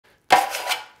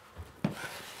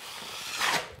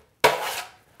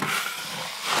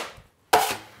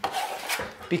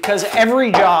because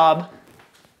every job,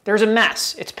 there's a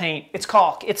mess. It's paint, it's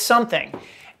caulk, it's something.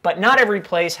 But not every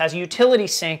place has a utility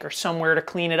sink or somewhere to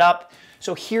clean it up.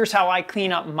 So here's how I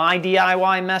clean up my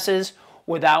DIY messes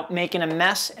without making a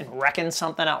mess and wrecking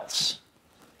something else.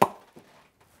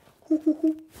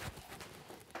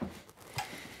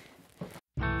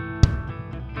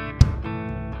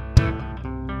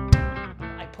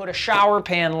 I put a shower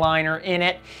pan liner in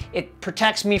it. It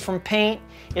protects me from paint.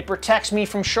 It protects me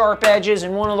from sharp edges,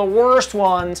 and one of the worst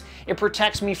ones, it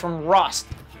protects me from rust.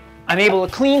 I'm able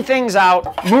to clean things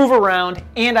out, move around,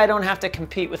 and I don't have to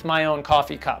compete with my own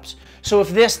coffee cups. So if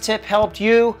this tip helped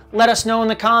you, let us know in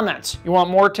the comments. You want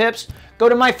more tips? Go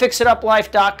to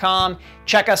myfixituplife.com.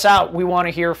 Check us out. We want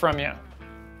to hear from you.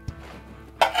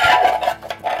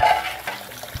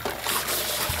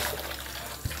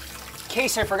 In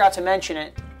case I forgot to mention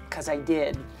it, because I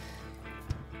did,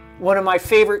 one of my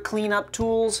favorite cleanup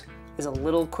tools is a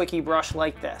little quickie brush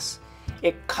like this.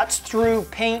 It cuts through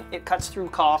paint, it cuts through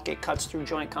caulk, it cuts through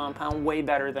joint compound way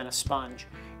better than a sponge.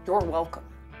 You're welcome.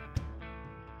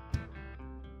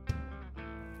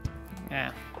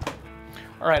 Yeah.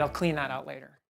 All right, I'll clean that out later.